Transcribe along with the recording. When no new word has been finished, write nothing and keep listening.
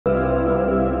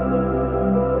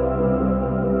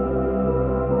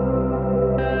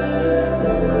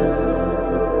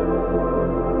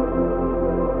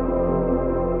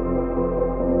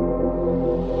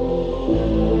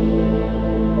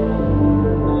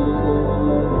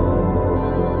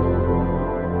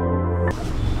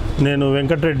నేను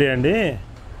వెంకటరెడ్డి అండి.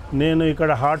 నేను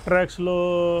ఇక్కడ హాట్ ట్రాక్స్లో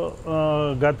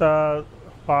గత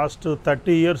పాస్ట్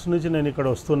 30 ఇయర్స్ నుంచి నేను ఇక్కడ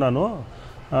వస్తున్నాను.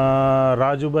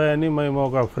 రాజుబాయ్ అని మేము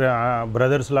ఒక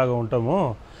బ్రదర్స్ లాగా ఉంటాము.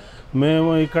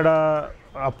 మేము ఇక్కడ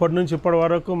అప్పటి నుంచి ఇప్పటి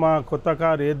వరకు మా కొత్త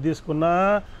కార్ ఏది తీసుకున్నా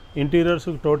ఇంటీరియర్స్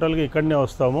టోటల్గా ఇక్కడనే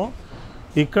వస్తాము.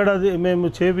 ఇక్కడ మేము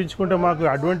చేయించుకుంటే మాకు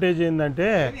అడ్వాంటేజ్ ఏంటంటే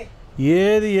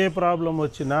ఏ ప్రాబ్లం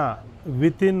వచ్చినా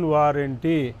with in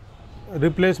warranty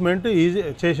replacement easy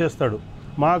చేసేస్తాడు.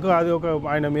 మాకు అది ఒక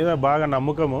ఆయన మీద బాగా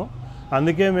నమ్మకము.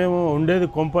 అందుకే మేము ఉండేది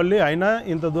కొంపల్లి అయినా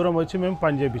ఇంత దూరం వచ్చి మేము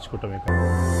పని చేయించుకుంటాం ఇక్కడ.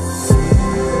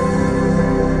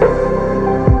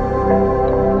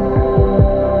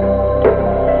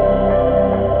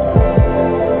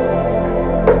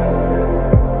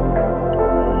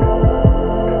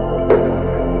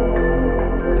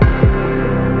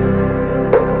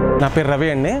 నా పేరు రవి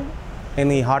అండి.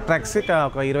 నేను ఈ హాట్ ట్రాక్స్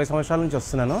ఒక 20 సంవత్సరాల నుంచి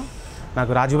వస్తున్నాను.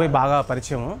 నాకు రాజుబాయ్ బాగా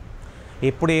పరిచయము.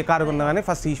 ఎప్పుడు ఏ కారు ఉన్నా కానీ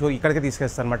ఫస్ట్ ఈ షో ఇక్కడికే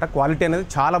తీసుకెస్తాను అనమాట. క్వాలిటీ అనేది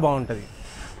చాలా బాగుంటుంది.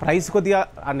 ప్రైస్ కొద్దిగా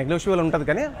నెగ్లిజిబుల్ ఉంటుంది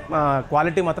కానీ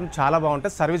క్వాలిటీ మాత్రం చాలా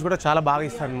బాగుంటుంది. సర్వీస్ కూడా చాలా బాగా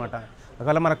ఇస్తారు అనమాట.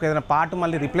 ఒకవేళ మనకు ఏదైనా పార్ట్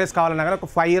మళ్ళీ రిప్లేస్ కావాలన్నా కానీ ఒక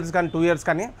 5 ఇయర్స్ కానీ 2 ఇయర్స్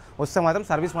కానీ వస్తే మాత్రం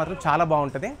సర్వీస్ మాత్రం చాలా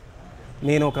బాగుంటుంది.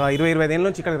 నేను ఒక 20-25 ఏళ్ళ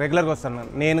నుంచి ఇక్కడ రెగ్యులర్గా వస్తాను.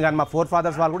 నేను కానీ మా 4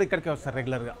 ఫాదర్స్ వాళ్ళు కూడా ఇక్కడికే వస్తారు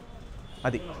రెగ్యులర్గా.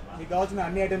 అది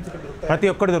అన్ని ఐటమ్స్ ప్రతి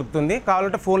ఒక్కటి దొరుకుతుంది.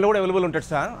 కావాలంటే ఫోన్లో కూడా అవైలబుల్ ఉంటుంది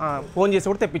సార్. ఫోన్ చేసి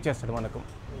కూడా తెప్పించేస్తాడు మనకు.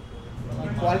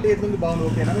 క్వాలిటీ ఎట్లుంది? బాగుంది,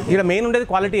 ఓకేనా? ఇక్కడ మెయిన్ ఉండేది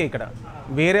క్వాలిటీ. ఇక్కడ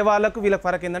వేరే వాళ్ళకు వీళ్ళకి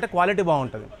ఫరక్ ఏంటంటే క్వాలిటీ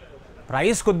బాగుంటుంది.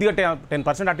 ప్రైస్ కొద్దిగా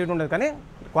 10% అటు ఇటు ఉంటుంది కానీ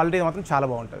క్వాలిటీ మాత్రం చాలా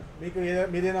బాగుంటుంది. మీకు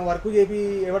ఏదైనా వర్క్ చేపి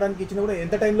ఇవ్వడానికి ఇచ్చినా కూడా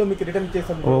ఎంత టైంలో మీకు రిటర్న్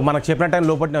చేస్తాం? మనకు చెప్పిన టైం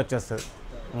లోపలనే వచ్చేస్తుంది.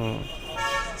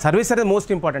 సర్వీస్ అనేది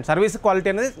మోస్ట్ ఇంపార్టెంట్. సర్వీస్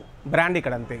క్వాలిటీ అనేది బ్రాండ్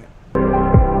ఇక్కడ అంతే.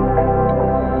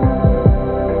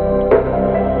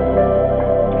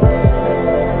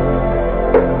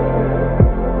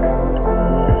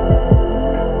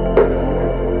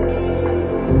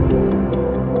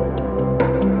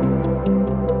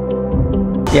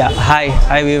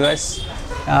 Hi viewers.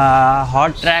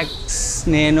 Hot Tracks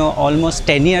నేను ఆల్మోస్ట్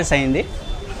 10 ఇయర్స్ అయింది.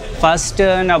 ఫస్ట్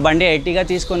నా బండి ఎర్టిగా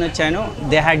తీసుకొని వచ్చాను.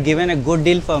 They had given a good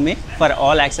deal for me for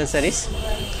all accessories.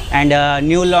 And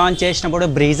new launch చేసినప్పుడు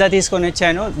బ్రీజా తీసుకొని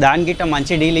వచ్చాను. దానికి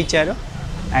మంచి డీల్ ఇచ్చారు.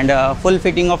 And full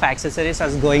fitting of accessories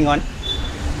as going on.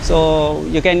 So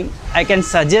I can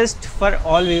suggest for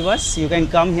all viewers, you can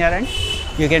come here and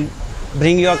you can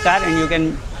bring your car and you can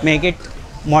make it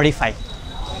modify.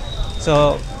 So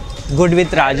good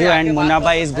with Raju and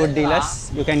Munnabai is good dealers.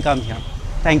 You can come here.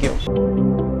 Thank you.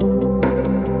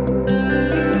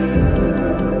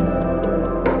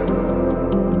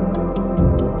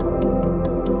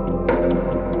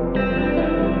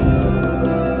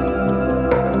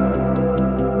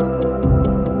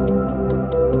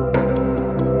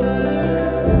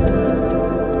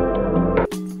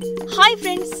 Hi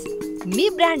friends, me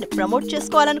brand promote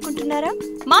చేసుకోవాలనుకుంటున్నారా?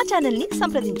 మా ఛానల్ని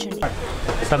సంప్రదించండి.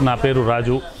 Sir నా పేరు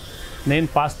రాజు. నేను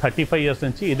past 35 years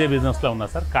నుంచి ఇదే బిజినెస్లో ఉన్నా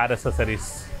సార్. కార్ యాక్సెసరీస్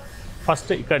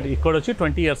ఫస్ట్ ఇక్కడ వచ్చి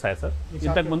 20 ఇయర్స్ అయ్యా సార్.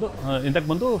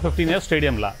 ఇంతకుముందు 15 ఇయర్స్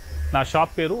స్టేడియంలా. నా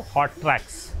షాప్ పేరు హాట్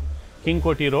ట్రాక్స్, కింగ్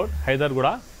కోటి రోడ్, హైదర్గూడ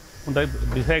ఉంటుంది.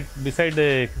 బిసైడ్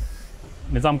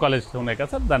నిజాం కాలేజ్ ఉన్నాయి కదా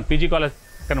సార్, దాని పీజీ కాలేజ్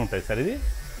ఇక్కడ ఉంటుంది సార్.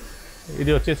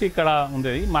 ఇది వచ్చేసి ఇక్కడ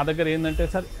ఉండేది. మా దగ్గర ఏంటంటే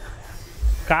సార్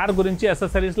కార్ గురించి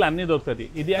యాక్సెసరీస్లో అన్నీ దొరుకుతుంది.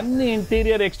 ఇది అన్ని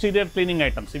ఇంటీరియర్ ఎక్స్టీరియర్ క్లీనింగ్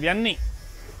ఐటమ్స్. ఇవి అన్నీ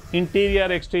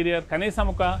ఇంటీరియర్ ఎక్స్టీరియర్ కనీసం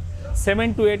ఒక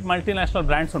 7 to 8 మల్టీనేషనల్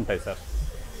బ్రాండ్స్ ఉంటాయి సార్.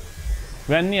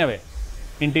 ఇవన్నీ అవే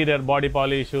ఇంటీరియర్ బాడీ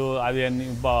పాలిష్, అవి అన్నీ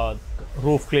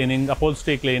roof cleaning,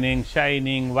 అపోల్స్ట్రీ cleaning,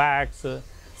 shining, wax,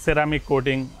 ceramic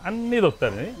coating అన్నీ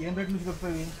దొరుకుతుంది. ఏం రేట్ నుంచి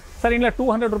దొరుకుతాయి సార్? ఇంట్లో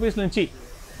 200 రూపీస్ నుంచి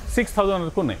 6000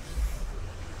 వరకు ఉన్నాయి.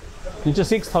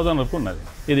 6000 వరకు ఉన్నది.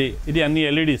 ఇది అన్ని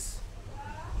ఎల్ఈడీస్,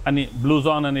 అన్ని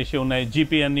బ్లూజాన్ అనేసి ఉన్నాయి,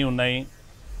 జీపీ అన్నీ ఉన్నాయి.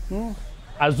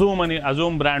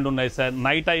 అజూమ్ బ్రాండ్ ఉన్నాయి సార్.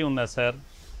 నైట్ ఐ ఉన్నాయి సార్.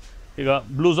 ఇక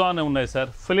బ్లూజాన్ ఉన్నాయి సార్.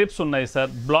 ఫిలిప్స్ ఉన్నాయి సార్.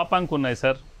 బ్లాపంక్ ఉన్నాయి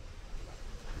సార్.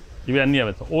 ఇవి అన్నీ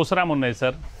అవే. ఓసరామ్ ఉన్నాయి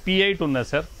సార్. P8 ఉన్నాయి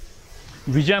సార్.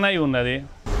 విజన్ ఐ ఉన్నది.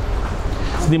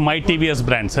 ఇది మై టీవీఎస్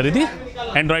బ్రాండ్ సార్. ఇది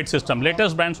ఆండ్రాయిడ్ సిస్టమ్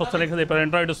లేటెస్ట్ బ్రాండ్స్ వస్తున్నాయి కదా, ఇప్పుడు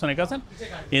ఆండ్రాయిడ్ వస్తున్నాయి కదా సార్.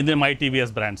 ఇది మై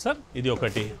టీవీఎస్ బ్రాండ్ సార్. ఇది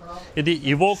ఒకటి. ఇది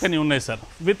ఇవోక్ అని ఉన్నాయి sir,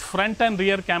 with front and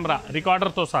rear camera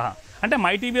రికార్డర్తో సహా. అంటే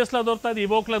మై టీవీఎస్లో దొరుకుతుంది,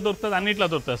 ఇవోక్లో దొరుకుతుంది, అన్నిట్లో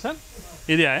దొరుకుతుంది సార్.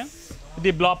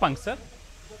 ఇది బ్లాపంక్ సార్,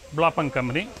 బ్లాపంక్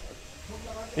కంపెనీ.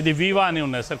 ఇది వివా అని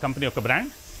ఉన్నాయి సార్, కంపెనీ యొక్క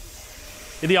బ్రాండ్.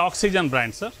 ఇది ఆక్సిజన్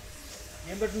బ్రాండ్ సార్.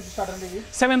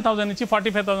 7,000 నుంచి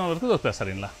 45,000 వరకు దొరుకుతుంది సార్.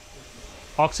 ఇంట్లో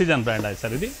ఆక్సిజన్ బ్రాండ్ అది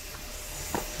సార్.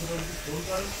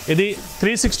 ఇది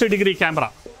 360 డిగ్రీ కెమెరా.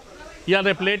 ఇవాళ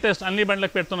రేపు లేటెస్ట్ అన్ని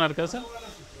బండ్లకు పెడుతున్నారు కదా సార్,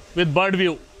 విత్ బర్డ్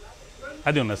వ్యూ.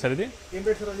 అది ఉన్నది సార్. ఇది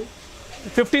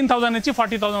 15,000 నుంచి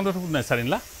 40,000 వరకు ఉన్నాయి సార్.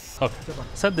 ఇంట్లో Okay.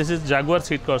 Sir, this is Jaguar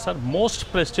seat cover, sir.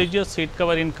 Most prestigious seat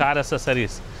cover in car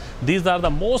accessories. These are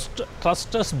the most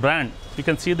trusted brand. You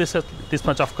can see this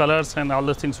much of colors and all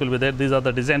those things will be there. These are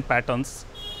the design patterns.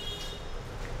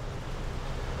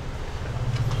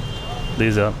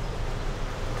 These are.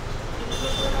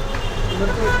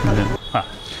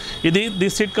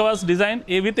 This seat covers design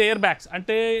with airbags.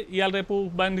 Ante iyal repu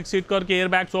bandi seat cover ki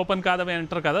airbags open kada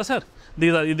enter kada sir.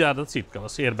 These are the seat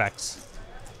covers, airbags.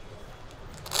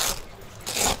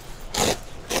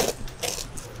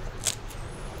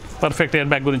 Perfect air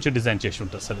bag గురించి design చేసి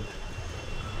ఉంటుంది sir.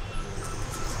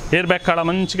 Air bag కాడ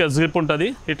మంచిగా zip ఉంటుంది,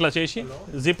 ఇట్లా చేసి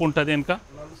zip ఉంటుంది వెనుక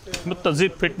మొత్తం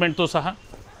జిప్ ఫిట్మెంట్తో సహా.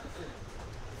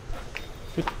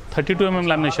 32 mm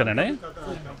లామినేషన్ అండి,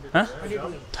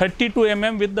 32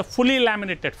 mm with the fully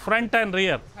laminated front and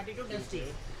rear.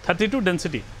 32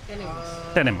 density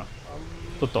 10 mm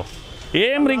మొత్తం.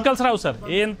 ఏం రింకల్స్ రావు సార్,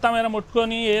 ఎంతమైనా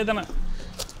ముట్టుకొని ఏదైనా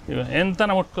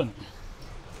ఎంతైనా ముట్టుకొని.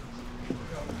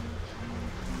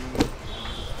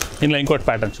 ఇందులో ఇంకోటి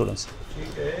ప్యాటర్న్ చూడండి సార్.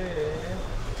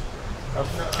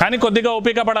 కానీ కొద్దిగా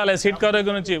ఓపిక పడాలి సీట్ కవర్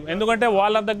గురించి, ఎందుకంటే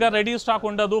వాళ్ళ దగ్గర రెడీ స్టాక్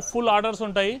ఉండదు, ఫుల్ ఆర్డర్స్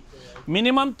ఉంటాయి.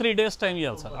 మినిమం 3 days టైం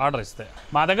ఇవ్వాలి సార్ ఆర్డర్ ఇస్తే.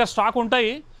 మా దగ్గర స్టాక్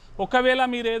ఉంటాయి, ఒకవేళ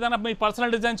మీరు ఏదైనా మీ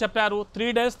పర్సనల్ డిజైన్ చెప్పారు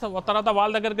 3 days తర్వాత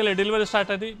వాళ్ళ దగ్గరికి వెళ్ళి డెలివరీ స్టార్ట్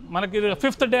అవుతుంది. మనకి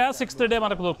 5th day 6th day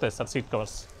మనకు దొరుకుతాయి సార్ సీట్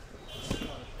కవర్స్.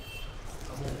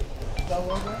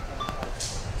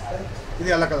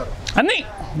 అన్నీ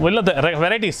వెళ్ళదు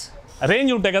వెరైటీస్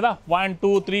రేంజ్ ఉంటాయి కదా, 1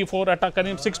 2 3 4 అట్టా, కానీ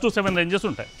 6 to 7 రేంజెస్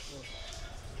ఉంటాయి.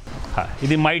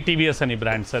 ఇది మై టీవీఎస్ అని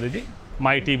బ్రాండ్ సార్. ఇది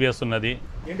మై టీవీఎస్ ఉన్నది.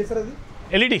 ఏంటి సార్ అది?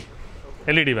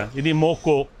 LED brand. ఇది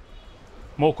మోకో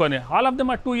అని. All of them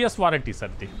are 2 years warranty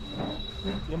sir. ఇది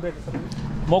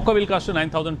మోకో will cost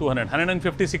 9200,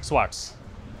 156 watts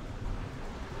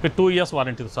with 2 years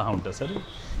వారంటీతో సహా ఉంటుంది సార్.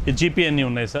 ఈ జీపీఎన్ని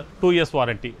ఉన్నాయి sir, 2 years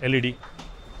warranty LED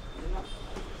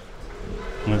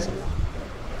sir.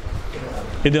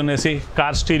 ఇది ఉన్నసి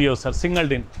car stereo sir, single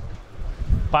DIN.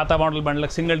 పాత మోడల్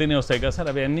బండ్లకు సింగిల్ డినే వస్తాయి కదా సార్,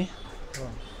 అవి అన్నీ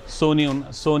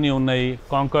సోనీ ఉన్నాయి,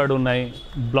 కాంకర్డ్ ఉన్నాయి,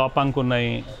 బ్లాపాంక్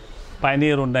ఉన్నాయి,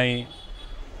 పైనియర్ ఉన్నాయి.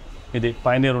 ఇది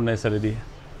పైనియర్ ఉన్నాయి సార్. ఇది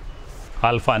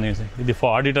ఆల్ఫా అని. ఇది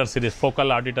auditor series, focal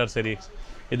auditor series.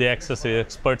 ఇది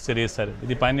ఎక్స్పర్ట్ సిరీస్ సార్.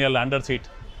 ఇది pioneer under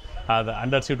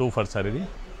seat woofer sir. ఇది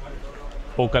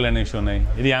ఫోకల్ అనేసి ఉన్నాయి.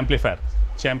 ఇది యాంప్లిఫైర్,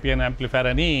 ఛాంపియన్ యాంప్లిఫైర్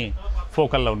అని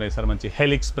ఫోకల్లో ఉన్నాయి సార్. మంచి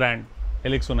హెలిక్స్ బ్రాండ్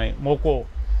ఉన్నాయి. మోకో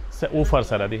ఊఫర్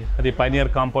సార్. అది పైనియర్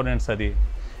కాంపోనెంట్స్.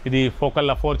 ఇది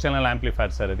ఫోకల్లో 4 channel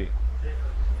యాంప్లిఫైర్ సార్. అది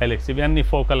హెలిక్స్. ఇవన్నీ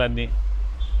ఫోకల్ అన్నీ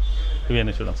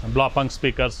ఇవన్నీ చూడండి సార్. బ్లాపాంక్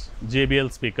speakers,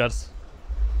 JBL speakers.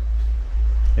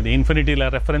 ఇది ఇన్ఫినిటీలో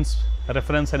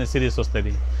రెఫరెన్స్ అనే సిరీస్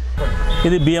వస్తుంది.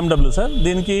 ఇది BMW సార్.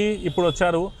 దీనికి ఇప్పుడు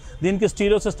వచ్చారు, దీనికి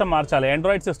స్టీరియో సిస్టమ్ మార్చాలి,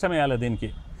 ఆండ్రాయిడ్ సిస్టమ్ వేయాలి దీనికి.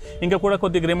 ఇంకా కూడా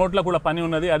కొద్దిగా రిమోట్లో కూడా పని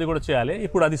ఉన్నది, అది కూడా చేయాలి.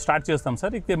 ఇప్పుడు అది స్టార్ట్ చేస్తాం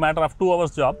సార్. ఇది matter of 2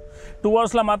 hours job. 2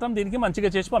 hours మాత్రం దీనికి మంచిగా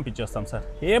చేసి పంపించేస్తాం సార్.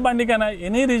 ఏ బండికైనా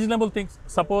ఎనీ రీజనబుల్ థింగ్స్.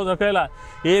 సపోజ్ ఒకవేళ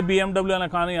ఏ BMW అయినా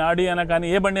కానీ, ఆడి అయినా కానీ,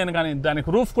 ఏ బండి అయినా కానీ దానికి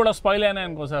రూఫ్ కూడా స్పాయిల్ అయినా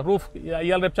అనుకో సార్. రూఫ్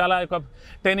ఇవాళ రేపు చాలా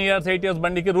 10 years 8 years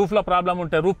బండికి రూఫ్లో ప్రాబ్లం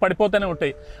ఉంటాయి, రూఫ్ పడిపోతూనే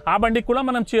ఉంటాయి. ఆ బండికి కూడా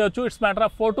మనం చేయొచ్చు. It's matter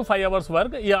of 4 to 5 hours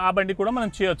work. ఆ బండికి కూడా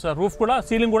మనం చేయొచ్చు సార్. రూఫ్ కూడా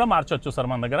సీలింగ్ కూడా మార్చొచ్చు సార్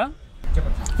మన దగ్గర.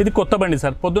 ఇది కొత్త బండి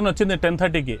సార్, పొద్దున్న వచ్చింది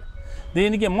 10:30కి.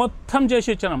 దీనికి మొత్తం చేసి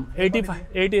ఇచ్చినాం 80.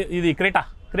 ఇది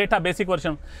క్రేటా బేసిక్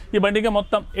వర్షన్. ఈ బండికి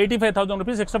మొత్తం 85,000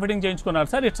 rupees ఎక్స్ట్రా ఫిట్టింగ్ చేయించుకున్నారు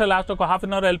సార్. ఇట్స్ లాస్ట్ ఒక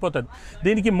 1/2 hour వెళ్ళిపోతుంది.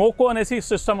 దీనికి మోకో అనేసి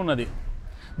సిస్టమ్ ఉన్నది.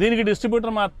 దీనికి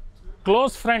డిస్ట్రిబ్యూటర్ మా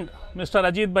close friend mister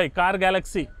Ajit Bhai, car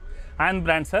Galaxy and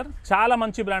brand sir. చాలా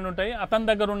మంచి బ్రాండ్ ఉంటాయి. అతని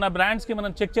దగ్గర ఉన్న బ్రాండ్స్కి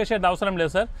మనం చెక్ చేసేది అవసరం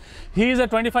లేదు sir. He's a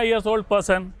 25 years old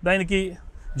person. దానికి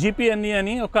జీపీఎన్ఈ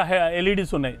అని ఒక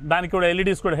ఎల్ఈడీస్ ఉన్నాయి, దానికి కూడా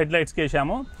ఎల్ఈడీస్ కూడా హెడ్ లైట్స్కి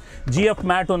వేసాము. జిఎఫ్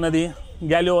మ్యాట్ ఉన్నది,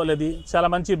 గ్యాలియో వాళ్ళది. చాలా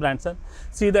మంచి brand sir.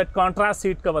 See that contrast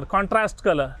seat cover, contrast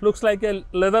colour, looks like A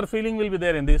leather feeling will be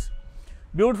there in this.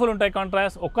 Beautiful ఉంటాయి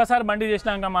కాంట్రాస్ట్. ఒక్కసారి బండి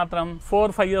చేసినాక మాత్రం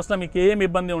 4-5 yearsలో మీకు ఏం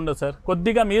ఇబ్బంది ఉండదు సార్.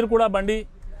 కొద్దిగా మీరు కూడా బండి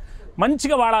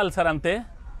మంచిగా వాడాలి సార్, అంతే.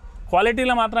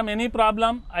 క్వాలిటీలో మాత్రం any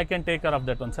problem I can take care of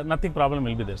that one sir. Nothing problem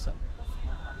will be there sir.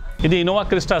 ఇది ఇన్నోవా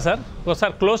క్రిస్టా సార్.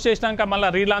 ఒకసారి క్లోజ్ చేసినాక మళ్ళీ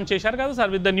రీలాంచ్ చేశారు కదా sir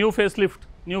with the new face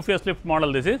lift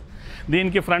model. This is.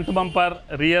 దీనికి front bumper,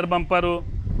 rear bumper,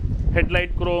 head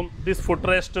light chrome, this foot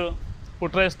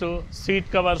rest, seat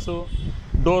covers,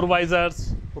 door visors,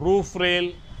 roof rail,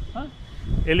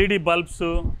 LED bulbs,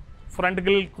 front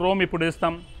grill chrome ఇప్పుడు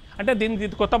ఇస్తాం. అంటే దీనికి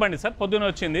ఇది కొత్త బండి సార్,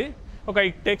 పొద్దున్న వచ్చింది.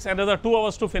 It takes another 2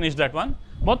 hours to finish that one.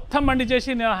 మొత్తం బండి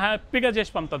చేసి నేను హ్యాపీగా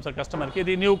చేసి పంపుతాం సార్ కస్టమర్కి.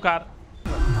 ఇది న్యూ కార్.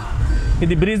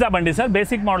 ఇది బ్రీజా బండి సార్,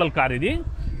 బేసిక్ మోడల్ కార్ ఇది.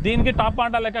 దీనికి టాప్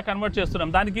మోడల్ లెక్క కన్వర్ట్ చేస్తున్నాం.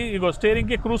 దానికి ఇగో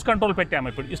స్టీరింగ్కి క్రూజ్ కంట్రోల్ పెట్టాము.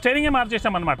 ఇప్పుడు ఈ స్టీరింగే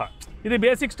మార్చేసాం అనమాట. ఇది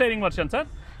బేసిక్ స్టీరింగ్ వర్షన్ సార్.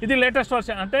 ఇది లేటెస్ట్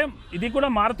వర్షన్, అంటే ఇది కూడా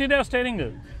మారుతిదే స్టీరింగ్,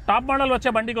 టాప్ మోడల్ వచ్చే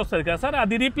బండికి వస్తుంది కదా సార్,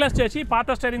 అది రీప్లేస్ చేసి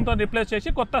పాత స్టీరింగ్తో రీప్లేస్ చేసి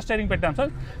కొత్త స్టీరింగ్ పెట్టాం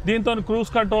సార్. దీంతో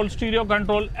cruise control, stereo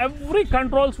control, every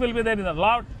controls will be there in the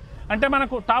lot. అంటే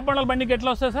మనకు టాప్ మోడల్ బండికి ఎట్లా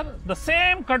వస్తాయి sir, the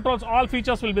same controls, all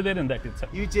features will be there in that it sir.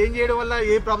 ఇవి చేంజ్ చేయడం వల్ల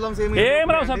ఏ ప్రాబ్లమ్స్ ఏం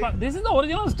రావు sir. This is the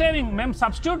original steering, మేము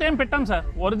సబ్స్టిట్యూట్ ఏం పెట్టాం సార్,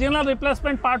 ఒరిజినల్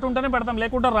రిప్లేస్మెంట్ పార్ట్ ఉంటేనే పెడతాం,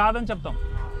 లేకుంటే రాదని చెప్తాం.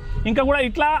 ఇంకా కూడా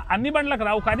ఇట్లా అన్ని బండ్లకు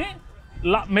రావు, కానీ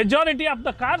మెజారిటీ ఆఫ్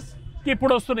ద కార్స్కి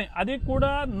ఇప్పుడు వస్తున్నాయి. అది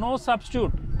కూడా no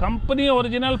substitute, company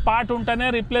original part ఉంటేనే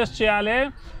రీప్లేస్ చేయాలి,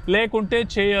 లేకుంటే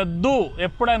చేయొద్దు.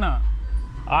 ఎప్పుడైనా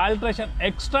ఆల్ట్రేషన్,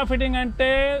 ఎక్స్ట్రా ఫిట్టింగ్ అంటే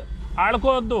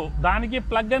ఆడుకోవద్దు, దానికి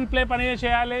ప్లగ్ అండ్ ప్లే పని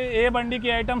చేయాలి. ఏ బండికి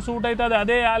ఐటమ్ సూట్ అవుతుంది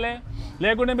అదే వేయాలి,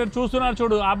 లేకుంటే మీరు చూస్తున్నారు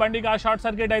చూడు, ఆ బండికి ఆ షార్ట్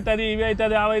సర్క్యూట్ అవుతుంది, ఇవి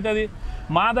అవుతుంది, అవి అవుతుంది.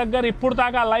 మా దగ్గర ఇప్పుడు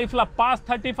దాకా లైఫ్లో పాస్ట్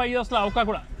 35 yearsలో అవకా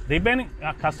కూడా రిపేరింగ్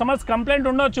కస్టమర్స్ కంప్లైంట్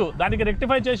ఉండొచ్చు, దానికి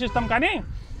రెక్టిఫై చేసి ఇస్తాం, కానీ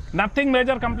nothing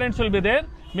major complaints will be there.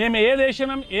 మేము ఏది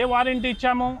వేసినాం, ఏ వారంటీ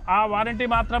ఇచ్చామో ఆ వారంటీ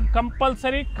మాత్రం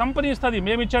కంపల్సరీ కంపెనీ ఇస్తుంది,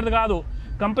 మేము ఇచ్చేది కాదు.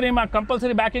 కంపెనీ మాకు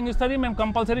కంపల్సరీ బ్యాకింగ్ ఇస్తుంది, మేము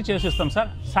కంపల్సరీ చేసిస్తాం సార్.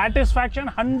 సాటిస్ఫాక్షన్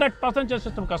 100%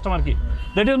 చేసిస్తాం కస్టమర్కి,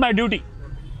 దట్ ఈస్ మై డ్యూటీ.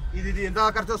 ఇది ఎంత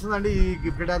ఖర్చు వస్తుందండి ఈ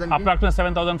గిఫ్ట్? అప్రాక్సిమేట్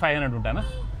 7,500 ఉంటానా.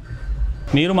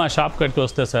 మీరు మా షాప్ కట్టుకు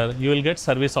వస్తే sir, you will get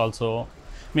service also.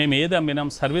 మేము ఏది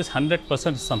అమ్మినాం సర్వీస్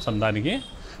 100% ఇస్తాం సార్. దానికి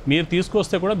మీరు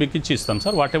తీసుకొస్తే కూడా బిక్కిచ్చి ఇస్తాం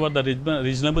sir. What ever the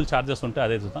reasonable charges ఉంటే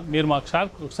అదే చూస్తాం. మీరు మాకు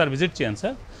షాప్ ఒకసారి విజిట్ చేయండి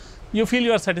sir, you feel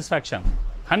your satisfaction.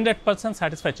 100%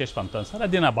 satisfy చేసి పంపుతాను సార్,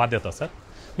 అది నా బాధ్యత సార్.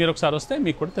 మీరు ఒకసారి వస్తే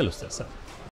మీకు కూడా తెలుస్తుంది సార్.